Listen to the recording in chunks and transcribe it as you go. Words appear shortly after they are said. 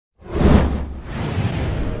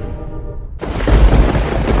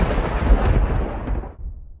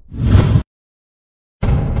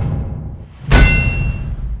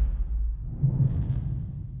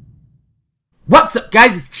What's up,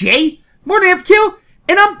 guys? It's Jay, MorninAfterKill,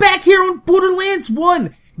 and I'm back here on Borderlands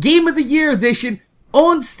 1, Game of the Year Edition,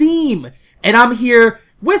 on Steam. And I'm here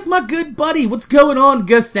with my good buddy. What's going on,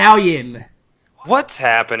 Gothalion? What's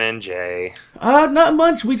happening, Jay? Not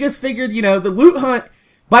much. We just figured, the loot hunt,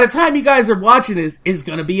 by the time you guys are watching this, is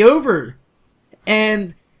gonna be over.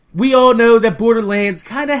 And we all know that Borderlands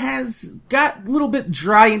kinda has got a little bit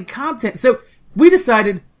dry in content, so we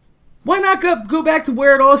decided, why not go back to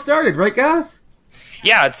where it all started, right, Goth?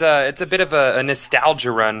 Yeah, it's a bit of a nostalgia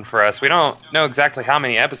run for us. We don't know exactly how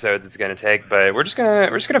many episodes it's gonna take, but we're just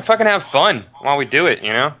gonna fucking have fun while we do it,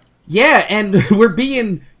 you know? Yeah, and we're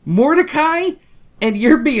being Mordecai, and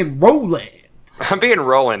you're being Roland. I'm being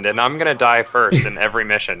Roland, and I'm gonna die first in every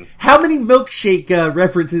mission. How many milkshake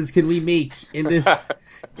references can we make in this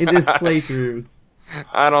playthrough?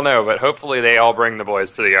 I don't know, but hopefully they all bring the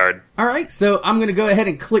boys to the yard. Alright, so I'm gonna go ahead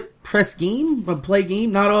and click press game, play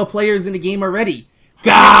game. Not all players in the game are ready.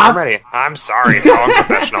 Goth! I'm ready. I'm sorry, I'm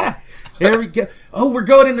professional. There we go. Oh, we're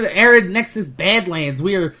going into the arid Nexus Badlands.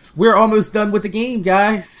 We're almost done with the game,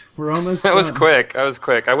 guys. We're almost done. That was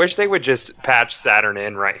quick. I wish they would just patch Saturn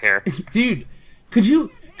in right here. Dude, could you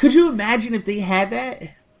imagine if they had that?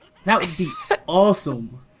 That would be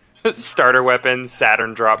awesome. Starter weapon,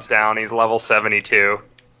 Saturn drops down, he's level 72.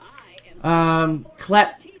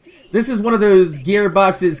 Clap. This is one of those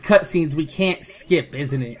Gearbox's cutscenes we can't skip,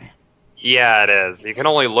 isn't it? Yeah, it is. You can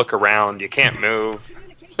only look around, you can't move.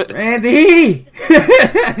 Randy!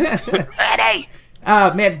 Ready!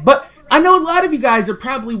 Man, but I know a lot of you guys are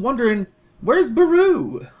probably wondering, where's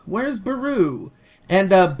Baru? Where's Baru?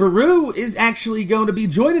 And Baru is actually going to be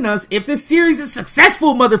joining us if this series is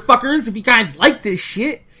successful, motherfuckers. If you guys like this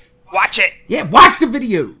shit, watch it! Yeah, watch the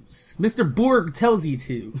videos. Mr. Borg tells you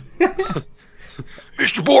to.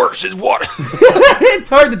 Mr. Borg says what? It's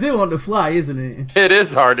hard to do on the fly, isn't it? It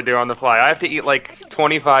is hard to do on the fly. I have to eat like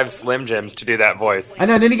 25 Slim Jims to do that voice. I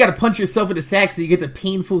know, and then you gotta punch yourself in the sack so you get the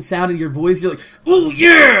painful sound in your voice. You're like, oh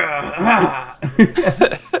yeah!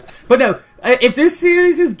 But no, if this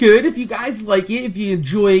series is good, if you guys like it, if you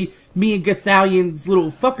enjoy me and Gothalion's little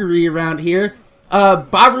fuckery around here,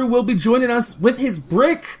 Baru will be joining us with his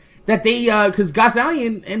brick that they, cause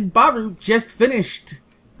Gothalion and Baru just finished.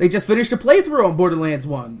 They just finished a playthrough on Borderlands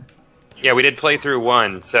 1. Yeah, we did playthrough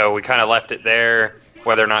 1, so we kind of left it there,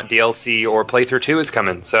 whether or not DLC or playthrough 2 is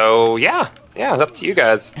coming. So, yeah, it's up to you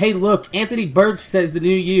guys. Hey, look, Anthony Birch says the new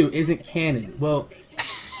you isn't canon. Well,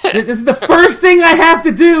 this is the first thing I have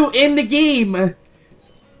to do in the game,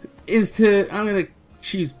 is I'm gonna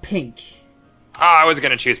choose pink. Oh, I was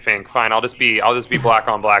gonna choose pink. Fine, I'll just be black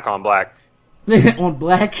on black on black. On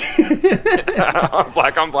black?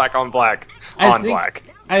 Black on black on black on black.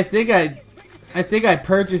 I think I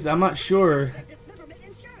purchased. I'm not sure.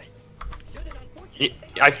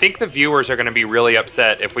 I think the viewers are going to be really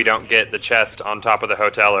upset if we don't get the chest on top of the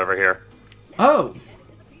hotel over here. Oh.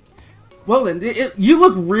 Well, then, you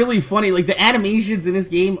look really funny. Like, the animations in this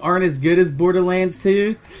game aren't as good as Borderlands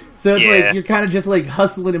 2. So it's like, you're kind of just like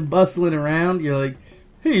hustling and bustling around. You're like,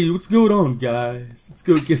 hey, what's going on, guys? Let's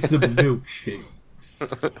go get some milkshakes.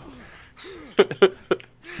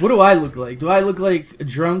 What do I look like? Do I look like a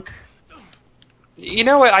drunk? You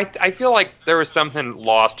know what? I feel like there was something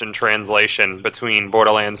lost in translation between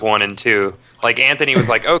Borderlands 1 and 2. Like, Anthony was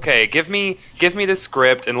like, okay, give me the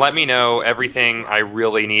script and let me know everything I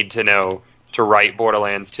really need to know to write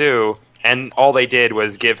Borderlands 2. And all they did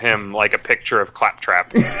was give him, like, a picture of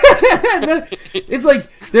Claptrap. It's like,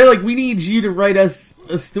 they're like, we need you to write us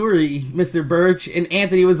a story, Mr. Birch. And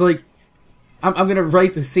Anthony was like, I'm gonna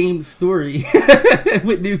write the same story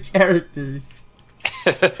with new characters.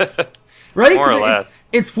 Right? More or less.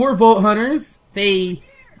 It's 4 Vault Hunters. They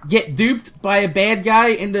get duped by a bad guy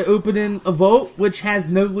into opening a vault, which has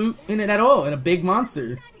no loot in it at all, and a big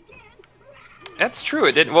monster. That's true.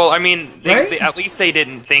 It didn't. Well, I mean, Right? at least they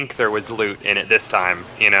didn't think there was loot in it this time,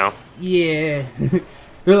 you know? Yeah.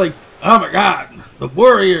 They're like, oh my god, the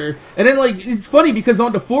warrior. And then, like, it's funny because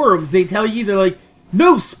on the forums, they tell you, they're like,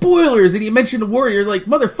 no spoilers, and you mention the warrior, like,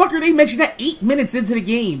 motherfucker, they mentioned that 8 minutes into the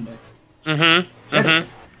game.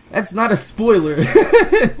 That's not a spoiler.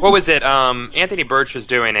 What was it? Anthony Birch was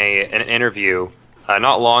doing an interview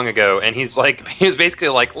not long ago, and he was basically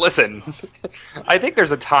like, listen, I think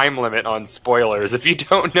there's a time limit on spoilers. If you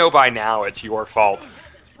don't know by now, it's your fault.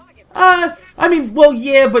 I mean, well,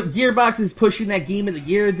 yeah, but Gearbox is pushing that Game of the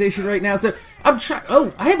Year edition right now, so I'm trying.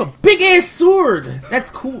 Oh, I have a big-ass sword! That's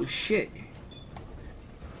cool as shit.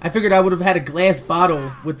 I figured I would have had a glass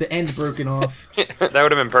bottle with the end broken off. That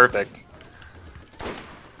would have been perfect.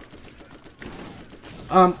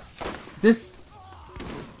 This...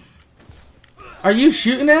 Are you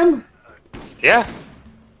shooting them? Yeah.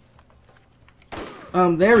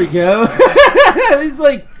 There we go. It's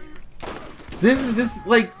like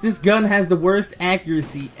this gun has the worst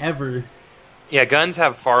accuracy ever. Yeah, guns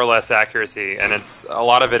have far less accuracy, and a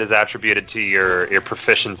lot of it is attributed to your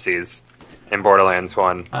proficiencies in Borderlands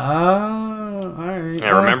 1. Oh, alright.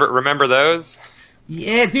 Yeah, remember those?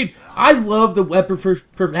 Yeah, dude, I love the weapon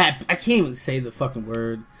I can't even say the fucking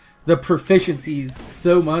word. The proficiencies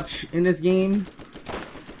so much in this game.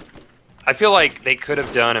 I feel like they could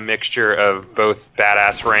have done a mixture of both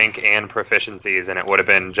badass rank and proficiencies, and it would have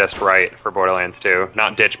been just right for Borderlands 2.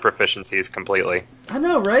 Not ditch proficiencies completely. I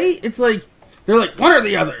know, right? It's like they're like one or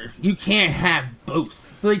the other. You can't have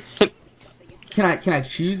both. It's like, can I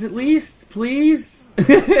choose at least, please?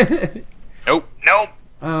 Nope.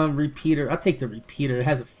 Repeater. I'll take the repeater. It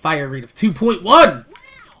has a fire rate of 2.1.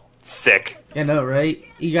 Sick. I know, right?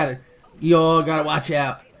 You all gotta watch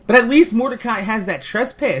out. But at least Mordecai has that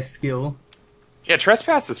trespass skill. Yeah,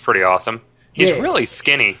 trespass is pretty awesome. He's really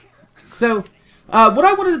skinny. So, what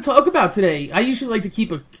I wanted to talk about today, I usually like to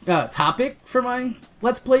keep a topic for my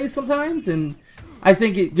Let's Plays sometimes, and I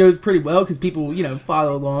think it goes pretty well because people,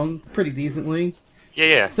 follow along pretty decently.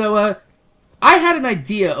 Yeah. So, I had an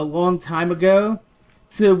idea a long time ago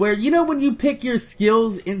to where, when you pick your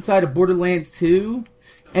skills inside of Borderlands 2,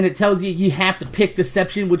 and it tells you have to pick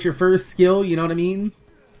Deception with your first skill, you know what I mean?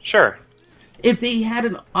 Sure. If they had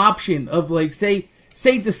an option of, like, say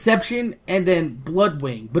Deception and then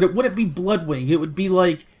Bloodwing, but it wouldn't be Bloodwing. It would be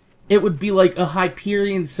like a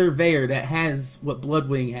Hyperion Surveyor that has what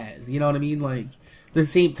Bloodwing has. You know what I mean? Like, the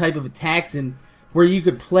same type of attacks, and where you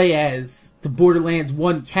could play as the Borderlands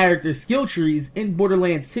 1 character skill trees in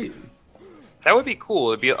Borderlands 2. That would be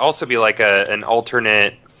cool. It'd also be like an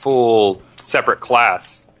alternate, full, separate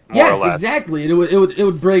class, more or less. Yes, exactly. It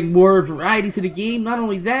would bring more variety to the game. Not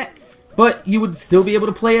only that, but you would still be able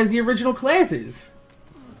to play as the original classes.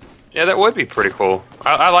 Yeah, that would be pretty cool.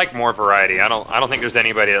 I like more variety. I don't think there's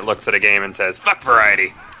anybody that looks at a game and says, fuck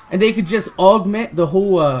variety. And they could just augment the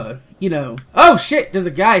whole, Oh, shit, there's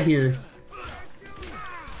a guy here.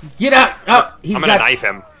 Get out! Oh, I'm gonna knife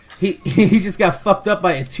him. He just got fucked up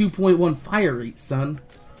by a 2.1 fire rate, son.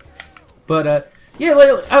 But, yeah,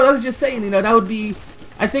 like, I was just saying,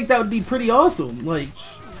 I think that would be pretty awesome. Like,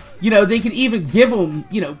 they could even give them,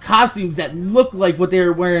 costumes that look like what they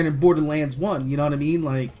were wearing in Borderlands 1, you know what I mean?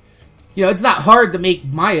 Like, it's not hard to make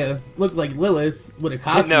Maya look like Lilith with a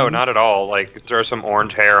costume. No, not at all. Like, throw some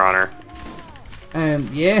orange hair on her. And,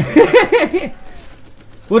 yeah.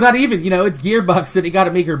 Well, not even, it's Gearbox, so they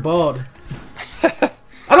gotta make her bald.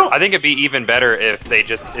 I think it'd be even better if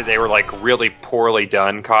they were like really poorly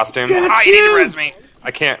done costumes. You need to res me.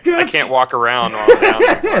 I can't walk around while I'm down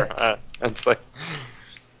there. It's like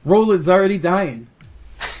Roland's already dying.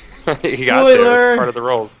 You got to. It's part of the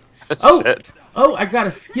roles. Shit. Oh, I got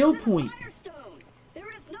a skill point.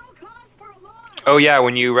 Oh yeah,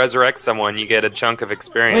 when you resurrect someone, you get a chunk of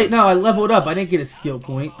experience. Wait, no, I leveled up. I didn't get a skill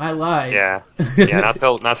point. I lied. Yeah, not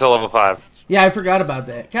till level 5. Yeah, I forgot about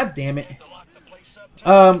that. God damn it.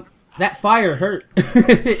 That fire hurt.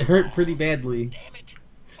 It hurt pretty badly.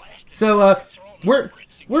 So,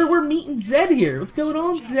 we're meeting Zed here. What's going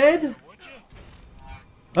on, Zed?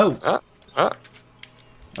 Oh.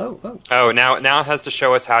 Oh, now it has to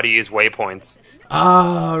show us how to use waypoints.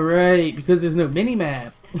 Ah, right, because there's no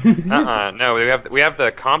mini-map. No, we have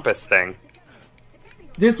the compass thing.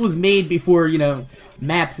 This was made before,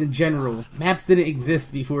 maps in general. Maps didn't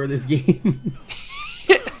exist before this game.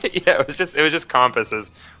 Yeah, it was just compasses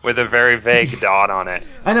with a very vague dot on it.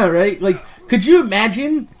 I know, right? Like, could you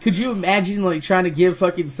imagine like trying to give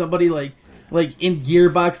fucking somebody like in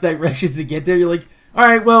Gearbox directions to get there? You're like, all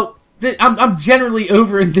right, well, I'm generally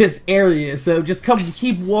over in this area, so just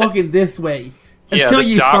keep walking this way until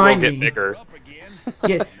you find me. Will get bigger.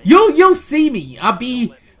 Yeah, you'll see me. I'll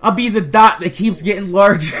be the dot that keeps getting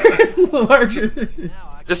larger and larger.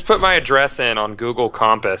 Just put my address in on Google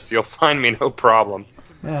Compass. You'll find me no problem.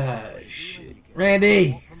 Ah, shit.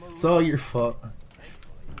 Randy, it's all your fault.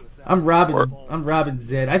 I'm robbing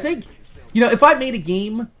Zed. I think, if I made a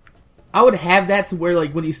game, I would have that to where,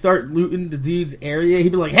 like, when you start looting the dude's area,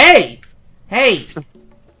 he'd be like, hey,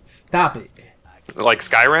 stop it. Like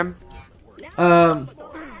Skyrim?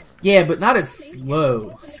 Yeah, but not as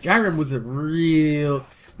slow. Skyrim was a real...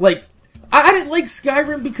 Like, I didn't like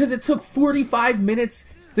Skyrim because it took 45 minutes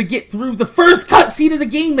to get through the first cutscene of the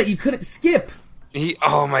game that you couldn't skip.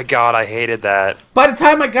 Oh my god, I hated that. By the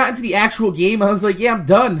time I got into the actual game, I was like, yeah, I'm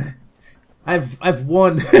done. I've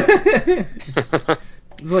won. It's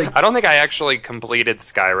like, I don't think I actually completed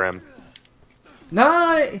Skyrim.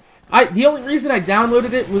 Nah, the only reason I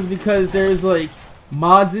downloaded it was because there's, like,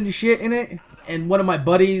 mods and shit in it. and one of my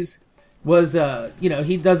buddies was, you know,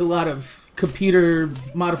 he does a lot of computer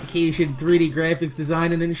modification, 3D graphics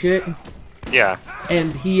designing and shit. Yeah.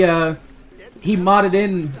 And he modded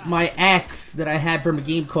in my axe that I had from a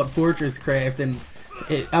game called Fortress Craft, and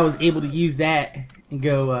I was able to use that and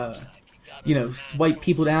go, you know, swipe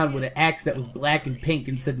people down with an axe that was black and pink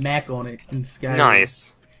and said Mac on it in Skyrim.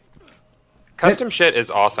 Nice. Custom shit is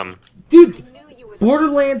awesome. Dude,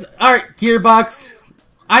 Borderlands... Alright, Gearbox,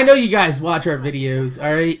 I know you guys watch our videos,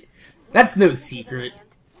 alright? That's no secret.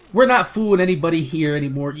 We're not fooling anybody here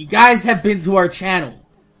anymore. You guys have been to our channel.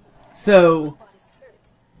 So,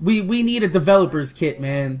 we need a developer's kit,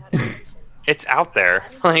 man. It's out there.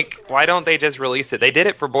 Like, why don't they just release it? They did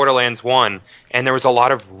it for Borderlands 1, and there was a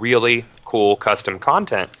lot of really cool custom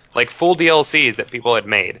content. Like, full DLCs that people had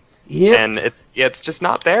made. Yep. And it's just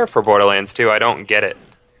not there for Borderlands 2. I don't get it.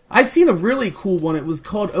 I seen a really cool one. It was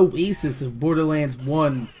called Oasis of Borderlands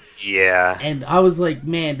 1. Yeah. And I was like,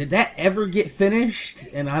 man, did that ever get finished?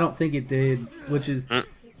 And I don't think it did, which is,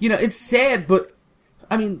 you know, it's sad, but,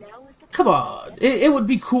 I mean, come on. It would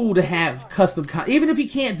be cool to have custom even if you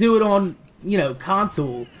can't do it on, you know,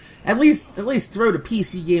 console, at least throw the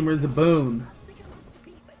PC gamers a bone.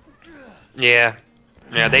 Yeah.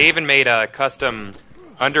 Yeah, they even made custom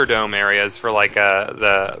Underdome areas for, like,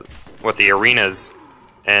 the arenas,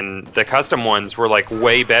 and the custom ones were, like,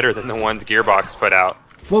 way better than the ones Gearbox put out.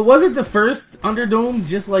 Well, wasn't the first Underdome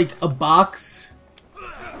just like a box?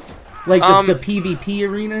 Like the PvP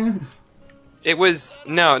arena? It was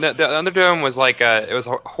no. The Underdome was like it was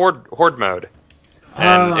horde mode,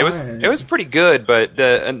 and it was pretty good. But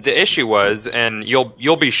the issue was, and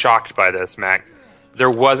you'll be shocked by this, Mac.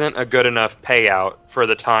 There wasn't a good enough payout for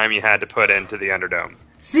the time you had to put into the Underdome.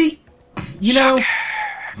 See, you know,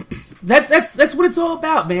 that's what it's all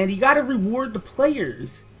about, man. You got to reward the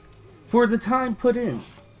players for the time put in.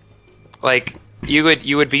 Like, you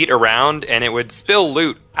would beat around, and it would spill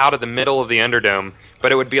loot out of the middle of the Underdome,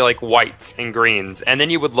 but it would be like whites and greens, and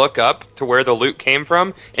then you would look up to where the loot came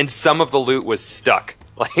from, and some of the loot was stuck.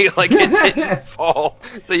 Like it didn't fall,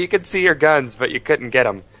 so you could see your guns, but you couldn't get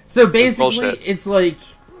them. So basically, it's like,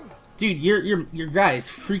 dude, your guy's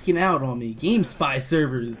freaking out on me. GameSpy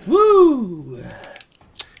servers, woo!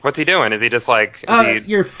 What's he doing? Is he just like, is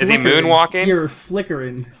he moonwalking? You're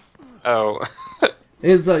flickering. Oh.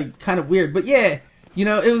 It's like kind of weird, but yeah, you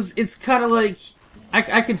know, it's kind of like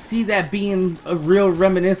I could see that being a real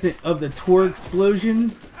reminiscent of the Tor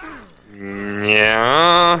explosion.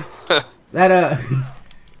 Yeah. That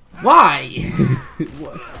why?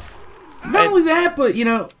 Not only that, but you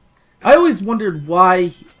know, I always wondered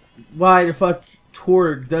why the fuck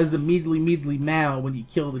Torg does the meadly mow when you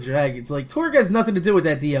kill the dragons. Like, Torg has nothing to do with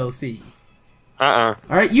that DLC.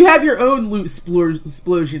 Alright, you have your own loot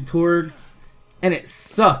explosion, Torg. And it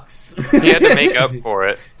sucks. He had to make up for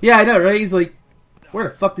it. Yeah, I know, right? He's like, where the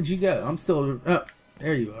fuck did you go? I'm still... Oh,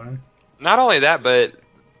 there you are. Not only that, but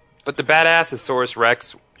the Badassosaurus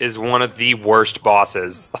Rex is one of the worst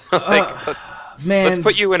bosses. Man. Let's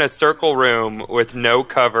put you in a circle room with no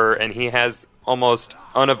cover, and he has almost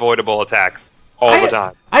unavoidable attacks all the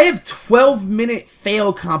time. I have 12-minute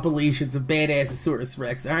fail compilations of Badassosaurus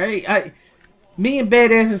Rex, alright? Me and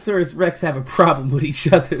Badassosaurus Rex have a problem with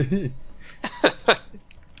each other.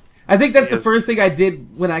 I think that's the first thing I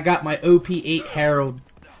did when I got my OP8 Herald,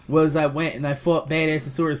 was I went and I fought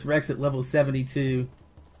Badassosaurus Rex at level 72.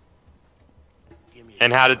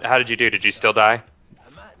 And how did you do? Did you still die?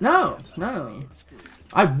 No.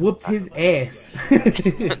 I whooped his ass.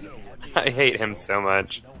 I hate him so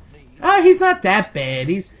much. He's not that bad.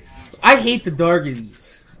 I hate the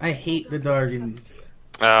Dargans. I hate the Dargans.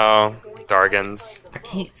 Oh, Dargans. I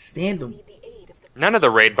can't stand them. None of the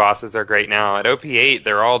raid bosses are great now. At OP8,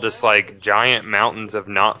 they're all just like giant mountains of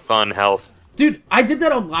not fun health. Dude, I did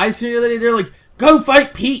that on live stream the other day. They're like, go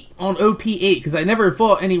fight Pete on OP8, because I never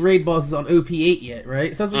fought any raid bosses on OP8 yet,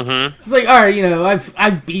 right? So I was like, it's like, alright, you know,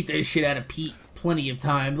 I've beat the shit out of Pete plenty of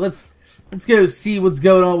times. Let's go see what's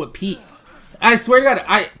going on with Pete. I swear to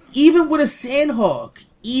God, even with a Sandhawk,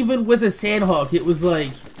 it was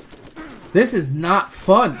like, this is not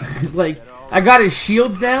fun. Like, I got his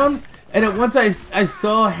shields down, and then once I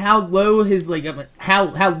saw how low his, like,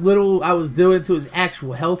 how little I was doing to his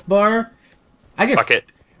actual health bar, I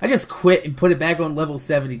just quit and put it back on level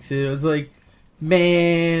 72. I was like,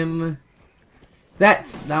 man,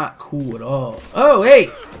 that's not cool at all. Oh, hey!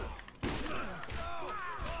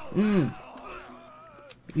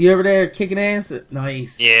 You over there kicking ass?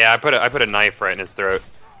 Nice. Yeah, I put a knife right in his throat.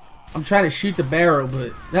 I'm trying to shoot the barrel,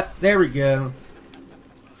 but there we go.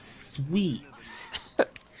 Sweet.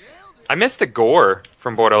 I miss the gore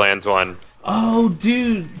from Borderlands 1. Oh,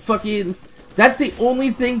 dude, fucking That's the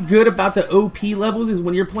only thing good about the OP levels is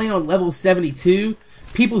when you're playing on level 72,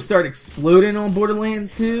 people start exploding on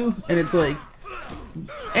Borderlands 2, and it's like,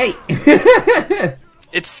 hey.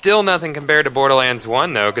 It's still nothing compared to Borderlands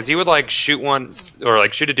 1, though, because you would, like, shoot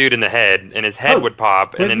a dude in the head, and his head would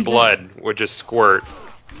pop, and then blood would just squirt.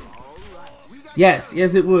 Yes,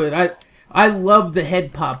 it would. I love the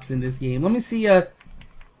head pops in this game. Let me see, I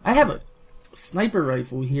have a sniper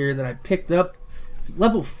rifle here that I picked up. It's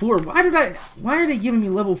level 4. Why are they giving me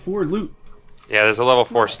level 4 loot? Yeah, there's a level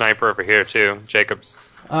 4 sniper over here, too, Jacobs.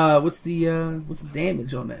 What's the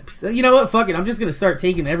damage on that piece? You know what? Fuck it. I'm just gonna start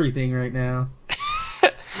taking everything right now.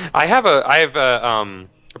 I have a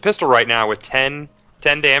pistol right now with 10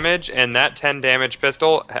 damage, and that 10 damage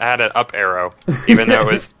pistol had an up arrow, even though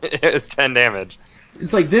it was 10 damage.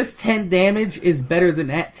 It's like this 10 damage is better than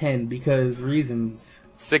that 10 because reasons.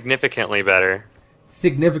 Significantly better.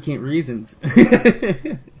 Significant reasons.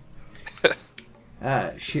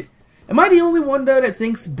 Shit. Am I the only one though that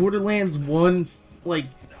thinks Borderlands 1, like,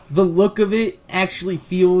 the look of it actually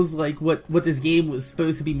feels like what this game was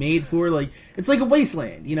supposed to be made for? Like, it's like a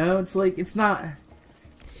wasteland, you know? It's like, it's not...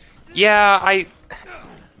 Yeah,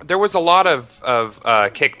 there was a lot of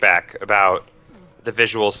kickback about the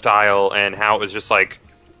visual style and how it was just, like,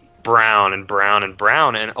 brown and brown and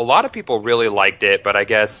brown, and a lot of people really liked it, but I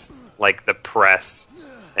guess, like, the press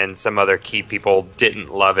and some other key people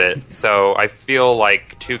didn't love it. So I feel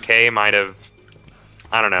like 2K might have,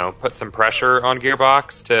 I don't know, put some pressure on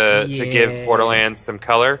Gearbox to give Borderlands some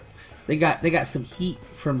color. They got some heat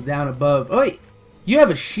from down above. Oh wait, you have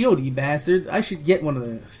a shield, you bastard. I should get one of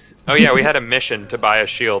those. Oh yeah, we had a mission to buy a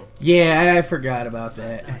shield. Yeah, I forgot about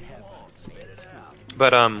that.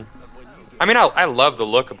 But I mean, I love the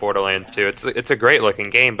look of Borderlands 2. It's a great looking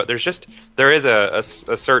game, but there is a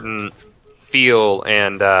certain feel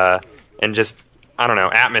and just, I don't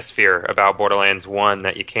know, atmosphere about Borderlands 1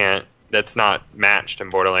 that's not matched in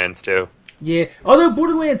Borderlands 2. Yeah, although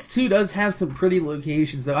Borderlands 2 does have some pretty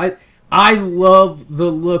locations, though. I love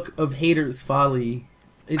the look of Hater's Folly.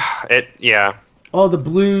 Yeah. All the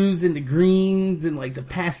blues and the greens and, like, the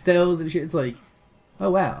pastels and shit. It's like,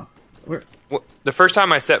 oh, wow. Well, the first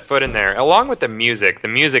time I set foot in there, along with the music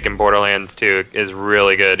in Borderlands 2 is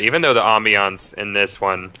really good, even though the ambiance in this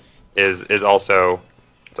one is also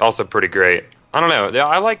pretty great. I don't know.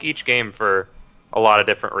 I like each game for a lot of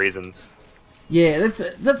different reasons. Yeah,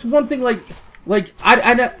 that's one thing. Like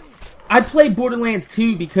I play Borderlands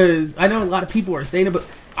 2 because I know a lot of people are saying it, but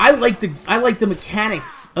I like the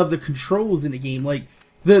mechanics of the controls in the game. Like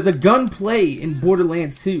the gunplay in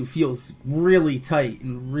Borderlands 2 feels really tight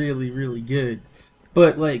and really, really good.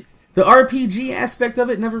 But like the RPG aspect of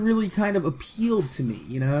it never really kind of appealed to me,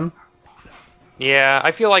 you know? Yeah,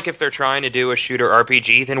 I feel like if they're trying to do a shooter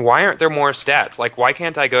RPG, then why aren't there more stats? Like, why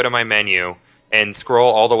can't I go to my menu and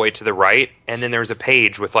scroll all the way to the right, and then there's a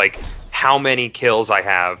page with, like, how many kills I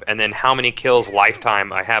have, and then how many kills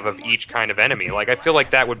lifetime I have of each kind of enemy? Like, I feel like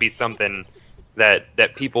that would be something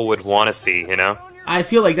that people would want to see, you know? I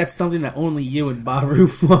feel like that's something that only you and Baru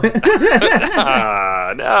want.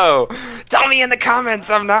 No. Tell me in the comments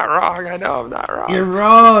I'm not wrong. I know I'm not wrong. You're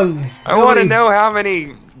wrong. I want to know how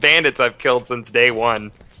many bandits I've killed since day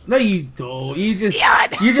one. No, you don't. You just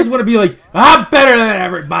want to be like, I'm better than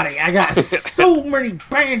everybody. I got so many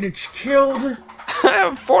bandits killed. I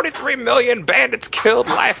have 43 million bandits killed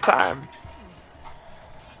lifetime.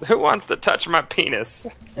 Who wants to touch my penis?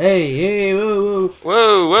 Hey, whoa.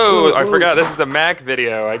 Whoa. I forgot this is a Mac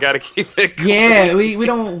video. I gotta keep it clean. Yeah, we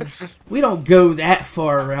don't go that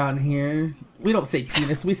far around here. We don't say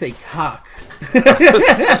penis, we say cock.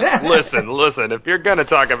 Listen, if you're gonna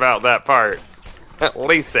talk about that part, at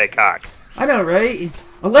least say cock. I know, right?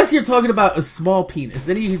 Unless you're talking about a small penis,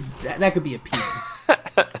 then that could be a penis.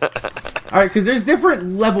 Alright, because there's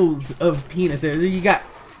different levels of penis. You got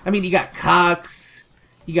cocks,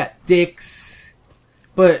 you got dicks,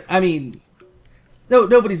 but, I mean,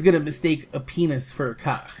 nobody's gonna mistake a penis for a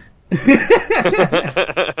cock.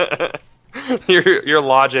 Your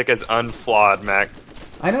logic is unflawed, Mac.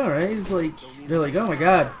 I know, right? It's like, they're like, oh my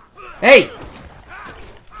god. Hey!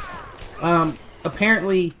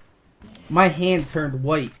 Apparently, my hand turned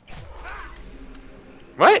white.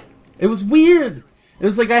 What? It was weird. It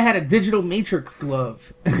was like I had a digital Matrix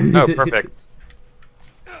glove. Oh, perfect.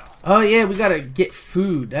 Oh yeah, we gotta get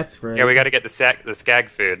food. That's right. Yeah, we gotta get the skag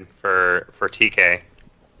food for TK.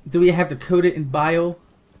 Do we have to code it in bio?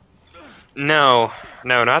 No,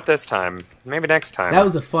 not this time. Maybe next time. That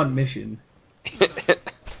was a fun mission.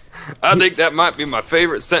 I think that might be my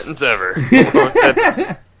favorite sentence ever.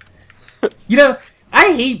 You know,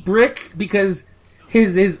 I hate Brick because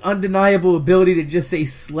his undeniable ability to just say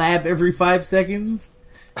slab every 5 seconds.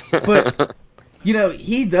 But you know,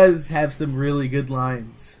 he does have some really good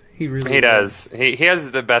lines. He does. He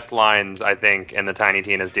has the best lines, I think, in the Tiny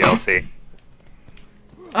Tina's DLC.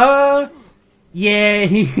 Yeah,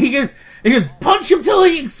 he goes punch him till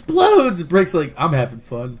he explodes. Brick's like, I'm having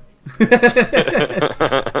fun.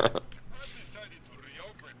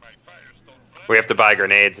 We have to buy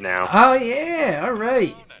grenades now. Oh yeah, all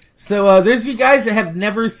right. So there's you guys that have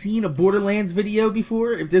never seen a Borderlands video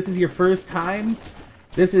before. If this is your first time,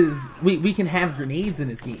 this is we can have grenades in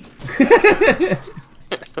this game.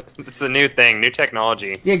 It's a new thing, new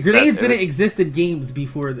technology. Yeah, grenades didn't exist in games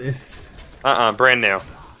before this. Brand new.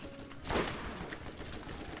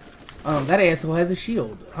 That asshole has a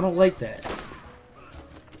shield. I don't like that.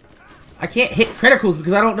 I can't hit criticals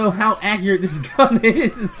because I don't know how accurate this gun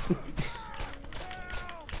is.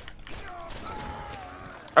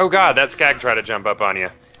 Oh god, that skag tried to jump up on you.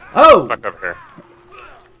 Oh! Fuck over here.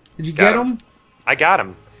 Did you get him? I got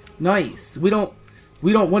him. Nice. We don't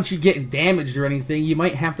want you getting damaged or anything. You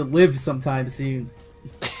might have to live sometime soon.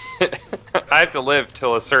 I have to live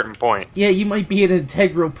till a certain point. Yeah, you might be an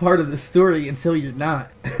integral part of the story until you're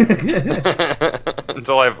not.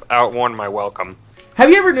 Until I've outworn my welcome. Have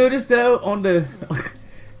you ever noticed though on the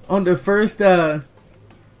first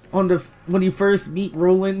when you first meet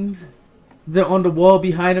Roland, on the wall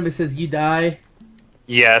behind him it says "You die"?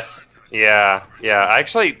 Yes. Yeah.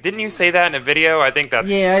 Actually, didn't you say that in a video? I think that's...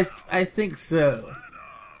 Yeah, I think so.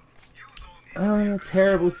 Oh,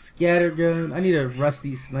 terrible scattergun. I need a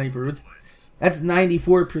rusty sniper. That's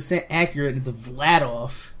 94% accurate, and it's a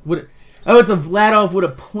Vladov. It's a Vladov with a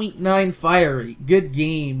 .9 fire rate. Good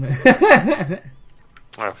game.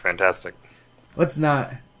 Oh, fantastic. Let's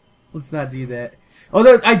not do that.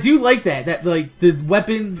 Although, I do like that, like, the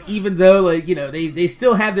weapons, even though, like, you know, they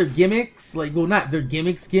still have their gimmicks, like, well, not their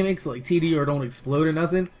gimmicks, like TD or don't explode or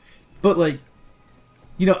nothing, but, like,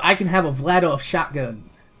 you know, I can have a Vladov shotgun.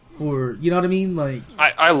 Or, you know what I mean? Like,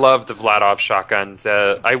 I love the Vladov shotguns.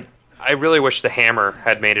 I really wish the hammer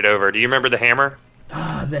had made it over. Do you remember the hammer?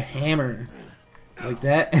 Ah, the hammer. Like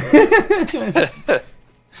that?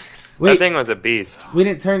 Wait, that thing was a beast. We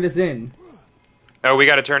didn't turn this in. Oh, we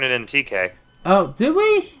gotta turn it in TK. Oh, did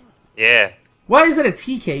we? Yeah. Why is it a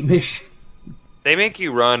TK mission? They make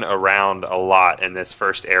you run around a lot in this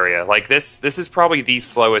first area. Like, this is probably the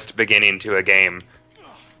slowest beginning to a game.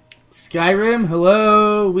 Skyrim,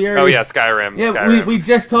 hello. Oh yeah, Skyrim. Yeah, Skyrim. We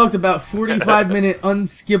just talked about 45-minute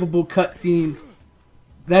unskippable cutscene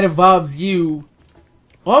that involves you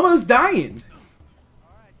almost dying,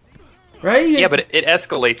 right? Yeah, but it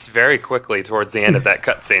escalates very quickly towards the end of that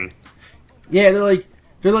cutscene. Yeah,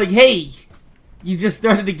 they're like, hey, you just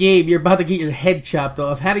started the game. You're about to get your head chopped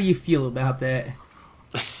off. How do you feel about that?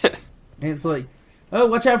 And it's like, oh,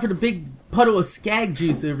 watch out for the big puddle of skag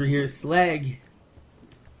juice over here, slag.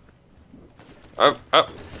 Oh,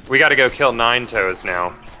 we gotta go kill Nine Toes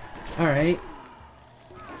now. Alright.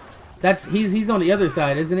 He's on the other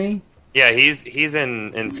side, isn't he? Yeah, he's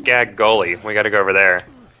in Skag Gully. We gotta go over there.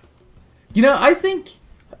 You know, I think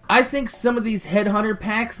some of these headhunter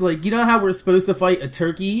packs, like, you know how we're supposed to fight a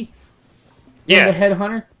turkey in the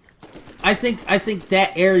headhunter? I think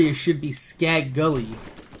that area should be Skag Gully.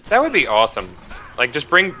 That would be awesome. Like, just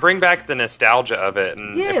bring back the nostalgia of it,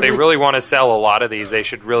 and yeah, if they really want to sell a lot of these, they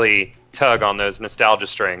should really tug on those nostalgia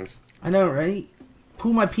strings. I know, right?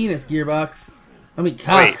 Pull my penis, Gearbox. I mean,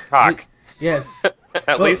 cock. Wait, cock. Yes.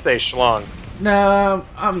 At least they schlong. No,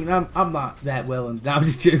 I mean, I'm not that well. No, I'm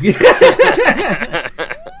just joking.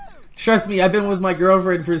 Trust me, I've been with my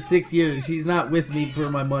girlfriend for 6 years. She's not with me for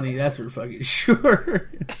my money. That's for fucking sure.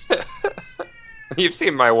 You've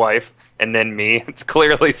seen my wife, and then me. It's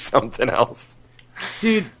clearly something else.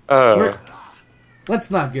 Dude,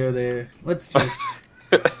 let's not go there. Let's just...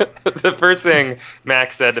 The first thing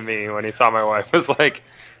Max said to me when he saw my wife was like,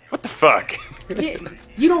 what the fuck?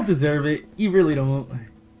 You don't deserve it. You really don't.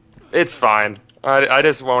 It's fine. I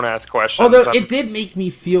just won't ask questions. Although, it did make me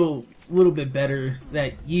feel a little bit better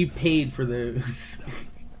that you paid for those.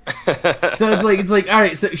 So it's like,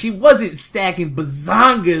 alright, so she wasn't stacking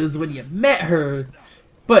bazongas when you met her,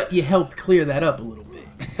 but you helped clear that up a little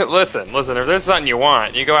bit. Listen, if there's something you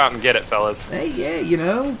want, you go out and get it, fellas. Hey, yeah, you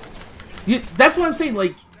know. That's what I'm saying,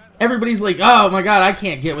 like, everybody's like, oh my god, I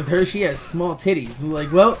can't get with her, she has small titties. I'm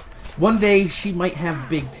like, well, one day she might have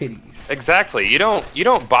big titties. Exactly. You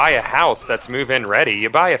don't buy a house that's move-in ready,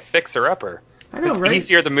 you buy a fixer-upper. I know, it's right?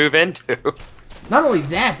 easier to move into. Not only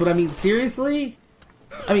that, but I mean, seriously?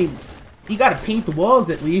 I mean, you gotta paint the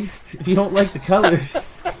walls at least, if you don't like the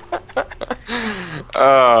colors.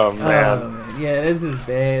 Oh, man. Yeah, this is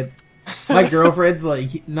bad. My girlfriend's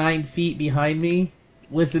like 9 feet behind me,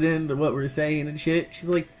 listening to what we're saying and shit. She's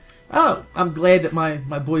like, "Oh, I'm glad that my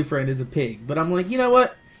boyfriend is a pig." But I'm like, you know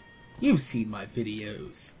what? You've seen my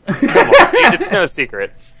videos. Come on, dude, it's no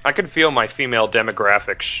secret. I can feel my female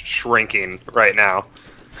demographic shrinking right now.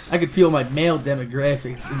 I could feel my male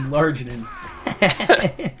demographics enlarging.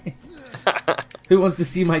 Who wants to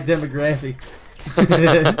see my demographics?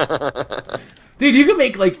 Dude, you can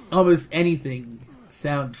make like almost anything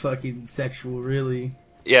sound fucking sexual, really.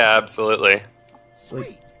 Yeah, absolutely. It's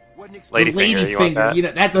like Lady finger, you want that? You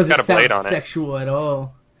know, that doesn't sound on sexual at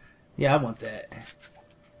all. Yeah, I want that.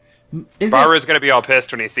 Barbara's gonna be all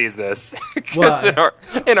pissed when he sees this. Because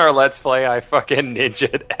in our Let's Play, I fucking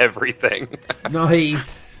ninja'd everything.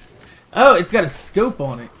 Nice. Oh, it's got a scope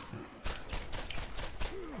on it.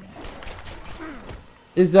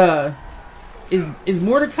 Is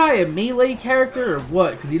Mordecai a melee character or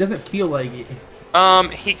what? Because he doesn't feel like it.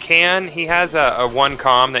 He can. He has a one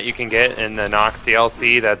comm that you can get in the Nox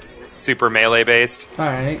DLC that's super melee based.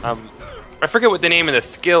 Alright. I forget what the name of the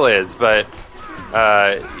skill is, but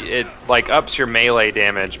it like ups your melee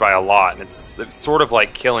damage by a lot. And it's sort of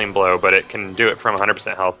like Killing Blow, but it can do it from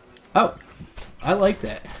 100% health. Oh, I like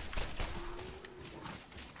that.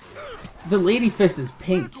 The Lady Fist is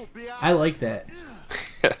pink. I like that.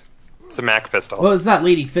 It's a Mac pistol. Well, it's not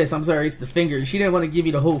Lady Fist. I'm sorry, it's the finger. She didn't want to give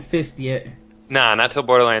you the whole fist yet. Nah, not till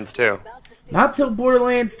Borderlands 2. Not till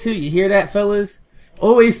Borderlands 2. You hear that, fellas?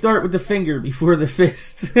 Always start with the finger before the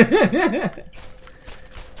fist.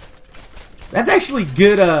 That's actually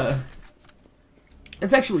good,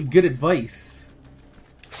 that's actually good advice.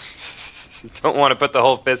 Don't want to put the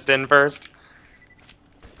whole fist in first?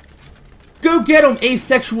 Go get him,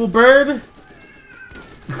 asexual bird!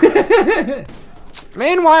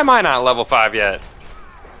 Man, why am I not level 5 yet?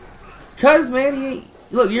 Cuz, man,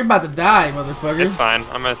 look, you're about to die, motherfucker. It's fine.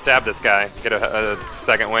 I'm gonna stab this guy. Get a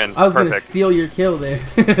second win. I was gonna steal your kill there.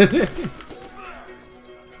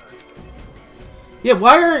 Yeah,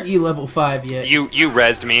 why aren't you level 5 yet? You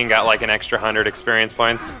rezzed me and got like an extra 100 experience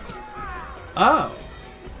points. Oh.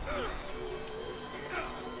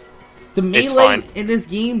 The melee in this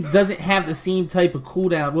game doesn't have the same type of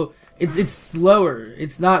cooldown. Well, it's slower.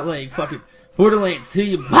 It's not like fucking Borderlands 2.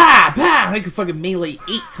 You bah bah. I could fucking melee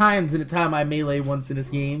 8 times in the time I melee once in this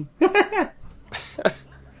game.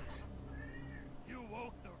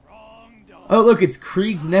 Oh look, it's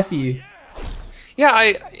Krieg's nephew.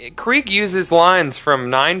 Yeah, Krieg uses lines from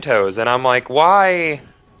Nine Toes, and I'm like, why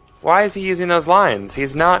is he using those lines?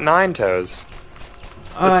 He's not Nine Toes.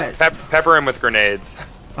 Just pepper him with grenades.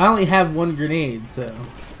 I only have 1 grenade, so.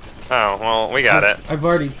 Oh, well, we got it. I've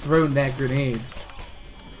already thrown that grenade.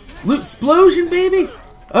 Loot explosion, baby!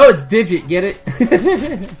 Oh, it's Digit, get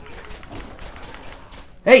it?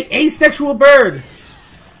 Hey, asexual bird!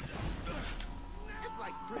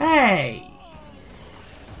 Hey!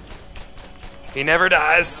 He never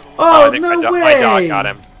dies. Oh, I think no way! my dot got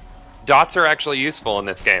him. Dots are actually useful in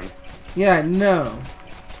this game. Yeah, I know.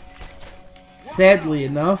 Sadly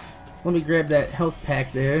enough. Let me grab that health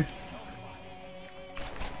pack there.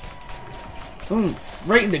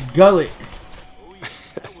 Right in the gullet.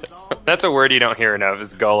 That's a word you don't hear enough,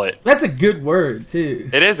 is gullet. That's a good word, too.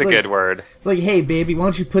 It is a good word. It's like, hey, baby, why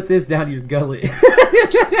don't you put this down your gullet?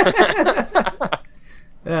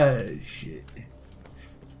 Oh, shit.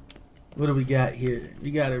 What do we got here?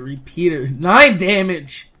 We got a repeater. 9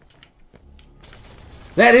 damage!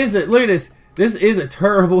 That is it. Look at this. This is a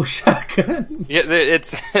terrible shotgun. Yeah,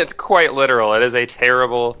 it's quite literal. It is a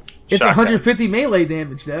terrible It's shotgun. 150 melee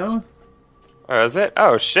damage, though. Oh, is it?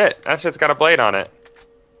 Oh, shit. That shit's got a blade on it.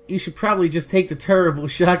 You should probably just take the terrible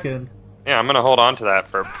shotgun. Yeah, I'm gonna hold on to that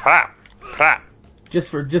for pop, pop. Just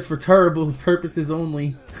for terrible purposes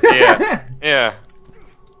only. Yeah, yeah.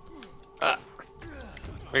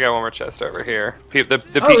 We got one more chest over here. You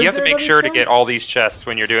have to make sure to get all these chests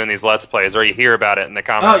when you're doing these Let's Plays, or you hear about it in the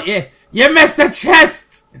comments. Oh, yeah. You missed the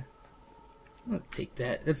chest! I'll take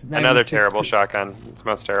that. That's another terrible shotgun. It's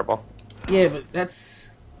most terrible. Yeah, but that's...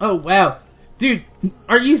 Oh, wow. Dude,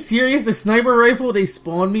 are you serious? The sniper rifle they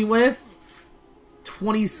spawned me with?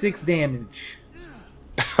 26 damage.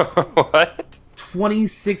 What?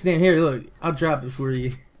 26 damage. Here, look. I'll drop it for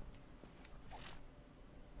you.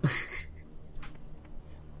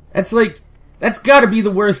 That's like... That's gotta be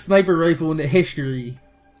the worst sniper rifle in the history.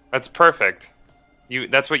 That's perfect.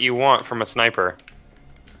 That's what you want from a sniper.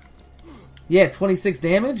 Yeah, 26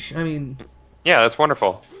 damage? I mean... Yeah, that's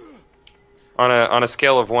wonderful. On a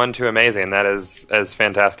scale of 1 to amazing, that is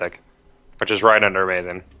fantastic. Which is right under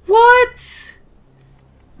amazing. What?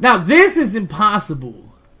 Now, this is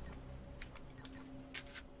impossible.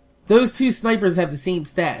 Those two snipers have the same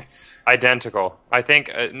stats. Identical. I think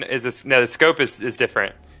the scope is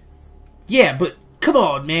different. Yeah, but come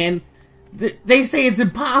on, man. They say it's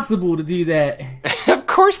impossible to do that. Of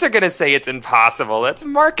course they're gonna say it's impossible. That's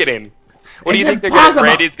marketing. What do you think impossible.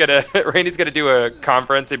 Randy's gonna do a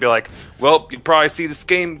conference and be like, well, you'd probably see the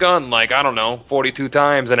same gun like, I don't know, 42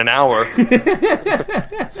 times in an hour.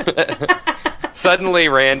 Suddenly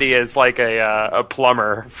Randy is like a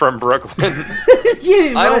plumber from Brooklyn.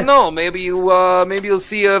 Yeah, I don't know, maybe you'll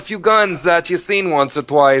see a few guns that you've seen once or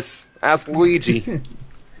twice. Ask Luigi.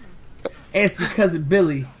 Ask your cousin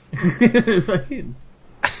Billy. Fucking.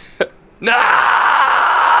 No!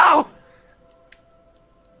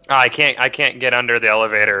 I can't get under the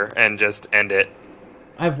elevator and just end it.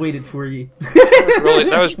 I've waited for you.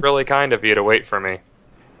 That was really kind of you to wait for me.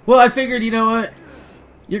 Well, I figured, you know what?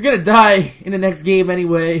 You're gonna die in the next game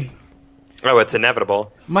anyway. Oh, it's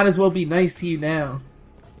inevitable. Might as well be nice to you now.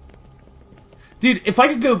 Dude, if I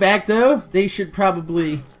could go back, though, they should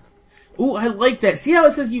probably... Ooh, I like that. See how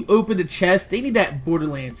it says you opened a chest? They need that in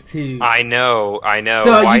Borderlands, too. I know.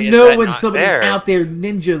 So Why you is know that when not somebody's there? out there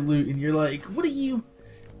ninja looting, you're like, what are you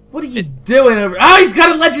doing over... Oh, he's got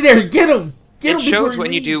a legendary! Get him! Get him It before shows he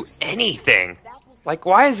when you do leaves. anything. Like,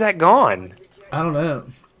 why is that gone? I don't know.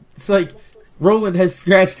 It's like Roland has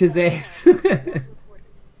scratched his ass.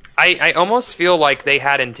 I almost feel like they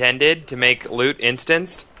had intended to make loot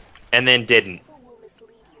instanced and then didn't.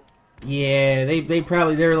 Yeah,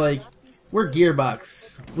 they're like, we're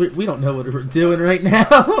Gearbox. We don't know what we're doing right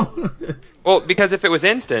now. Well, because if it was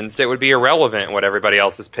instanced, it would be irrelevant what everybody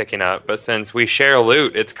else is picking up. But since we share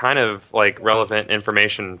loot, it's kind of like relevant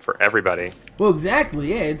information for everybody. Well,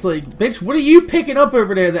 exactly, yeah. It's like, bitch, what are you picking up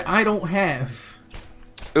over there that I don't have?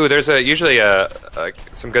 Ooh, there's usually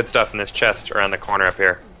some good stuff in this chest around the corner up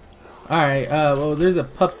here. Alright, well, there's a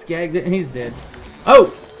pup skag. He's dead.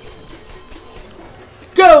 Oh!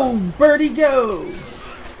 Go, birdie, go!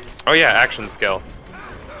 Oh yeah, action skill.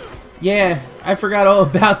 Yeah, I forgot all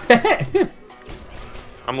about that.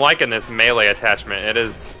 I'm liking this melee attachment. It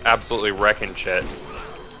is absolutely wrecking shit.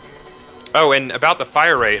 Oh, and about the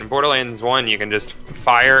fire rate, in Borderlands 1, you can just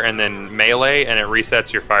fire and then melee, and it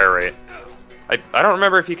resets your fire rate. I don't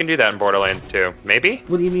remember if you can do that in Borderlands 2. Maybe?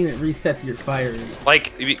 What do you mean it resets your fire rate?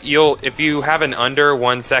 Like, if you have an under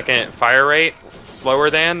 1 second fire rate, slower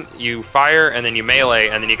than, you fire, and then you melee,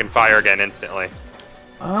 and then you can fire again instantly.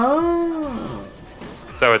 Oh.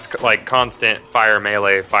 So it's like constant fire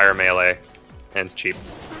melee, and it's cheap.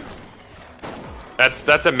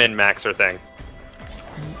 That's a min-maxer thing.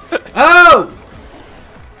 Oh!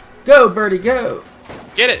 Go, birdie, go!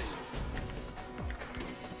 Get it!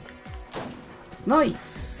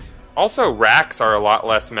 Nice. Also, racks are a lot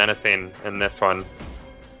less menacing in this one.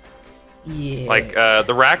 Yeah. Like,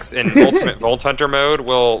 the racks in Ultimate Vault Hunter mode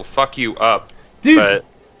will fuck you up. Dude, but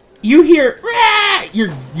you hear, "Rah!"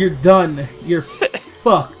 You're done. You're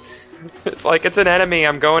fucked. it's like, it's an enemy,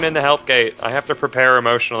 I'm going into Health Gate. I have to prepare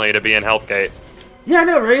emotionally to be in Health Gate. Yeah, I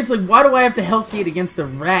know, right? It's like, why do I have to health gate against a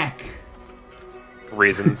rack?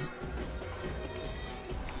 Reasons.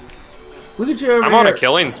 Look at you over I'm here. on a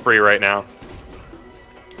killing spree right now.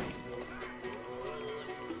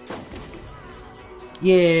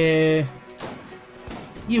 Yeah,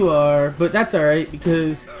 you are, but that's alright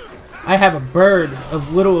because I have a bird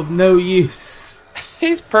of little of no use.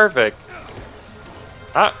 He's perfect.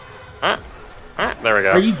 There we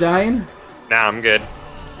go. Are you dying? Nah, I'm good.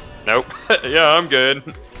 Nope. Yeah, I'm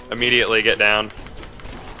good. Immediately get down.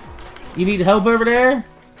 You need help over there?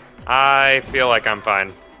 I feel like I'm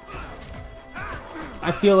fine.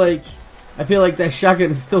 I feel like that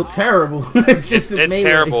shotgun is still terrible. It's just It's melee.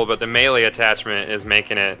 terrible, but the melee attachment is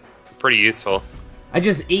making it pretty useful. I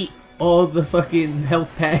just ate all the fucking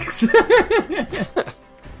health packs.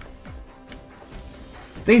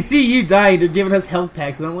 They see you dying, they're giving us health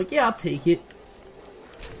packs, and I'm like, yeah, I'll take it.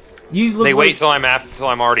 You look They wait like, till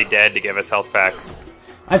I'm already dead to give us health packs.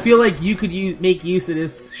 I feel like you could make use of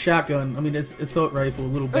this shotgun. I mean, this assault rifle a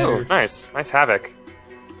little better. Oh, nice Havoc.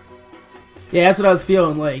 Yeah, that's what I was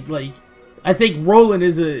feeling like. Like, I think Roland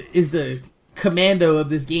is the commando of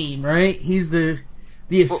this game, right? He's the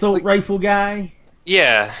assault rifle guy.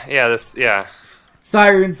 Yeah.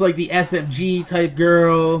 Siren's like the SMG type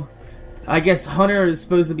girl. I guess Hunter is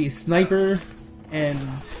supposed to be a sniper, and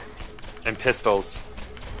pistols.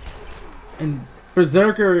 And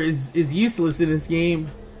Berserker is useless in this game.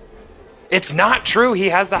 It's not true. He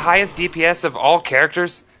has the highest DPS of all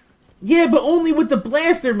characters. Yeah, but only with the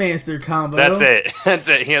Blaster Master combo. That's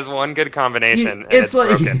it. He has one good combination, and it's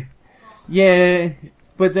like, broken. Yeah,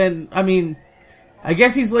 but then, I mean, I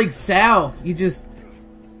guess he's like Sal. You just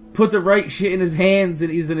put the right shit in his hands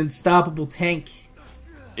and he's an unstoppable tank.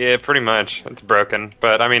 Yeah, pretty much. It's broken.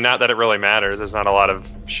 But, I mean, not that it really matters. There's not a lot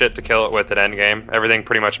of shit to kill it with at endgame. Everything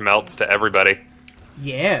pretty much melts to everybody.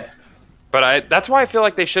 Yeah. But that's why I feel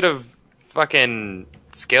like they should have fucking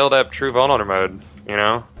scaled up True Vulnerable mode, you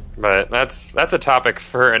know? But that's a topic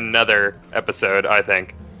for another episode, I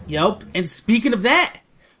think. Yup. And speaking of that,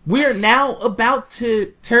 we're now about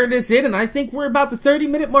to turn this in, and I think we're about the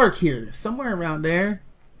 30-minute mark here. Somewhere around there.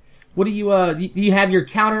 What do you have your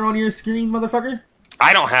counter on your screen, motherfucker?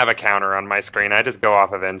 I don't have a counter on my screen. I just go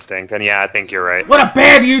off of instinct. And yeah, I think you're right. What a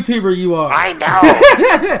bad YouTuber you are. I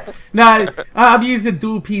know. Nah, I'm using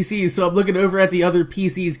dual PCs, so I'm looking over at the other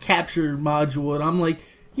PC's capture module, and I'm like,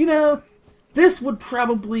 you know, this would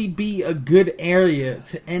probably be a good area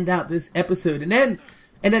to end out this episode. And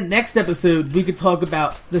then next episode, we could talk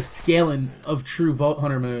about the scaling of True Vault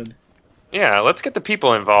Hunter mode. Yeah, let's get the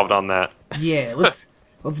people involved on that. Yeah, let's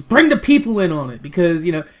bring the people in on it, because,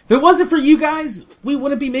 you know, if it wasn't for you guys, we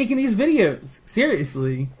wouldn't be making these videos.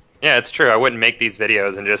 Seriously. Yeah, it's true. I wouldn't make these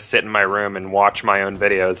videos and just sit in my room and watch my own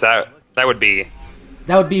videos. That would be...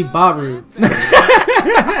 That would be Baru.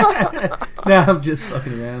 No, I'm just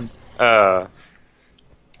fucking around.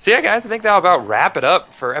 So yeah, guys, I think that'll about wrap it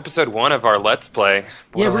up for episode 1 of our Let's Play.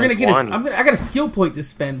 Yeah, we're gonna get I got a skill point to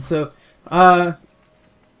spend, so,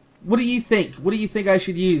 what do you think? What do you think I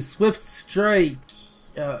should use? Swift Strike.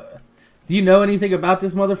 Do you know anything about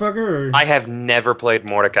this motherfucker? Or? I have never played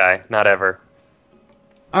Mordecai. Not ever.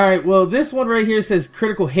 Alright, well, this one right here says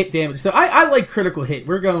critical hit damage. So I like critical hit.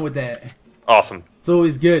 We're going with that. Awesome. It's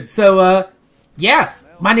always good. So, yeah.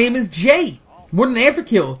 My name is Jay.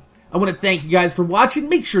 MorninAfterKill. I want to thank you guys for watching.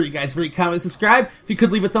 Make sure you guys rate, comment, subscribe. If you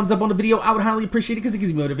could leave a thumbs up on the video, I would highly appreciate it, because it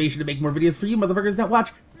gives me motivation to make more videos for you motherfuckers that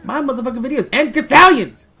watch my motherfucking videos. And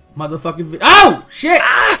Gothalions! Motherfucking oh! Shit!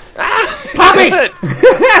 Poppy!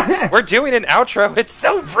 We're doing an outro. It's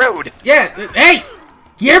so rude. Yeah. Hey!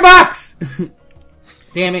 Gearbox!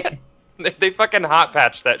 Damn it. They fucking hot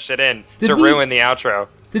patched that shit in to ruin the outro.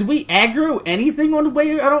 Did we aggro anything on the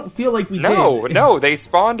way? I don't feel like we did. No, they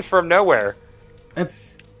spawned from nowhere.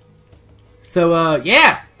 That's... So,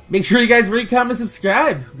 yeah. Make sure you guys rate, comment,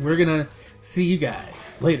 subscribe. We're gonna see you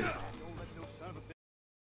guys later.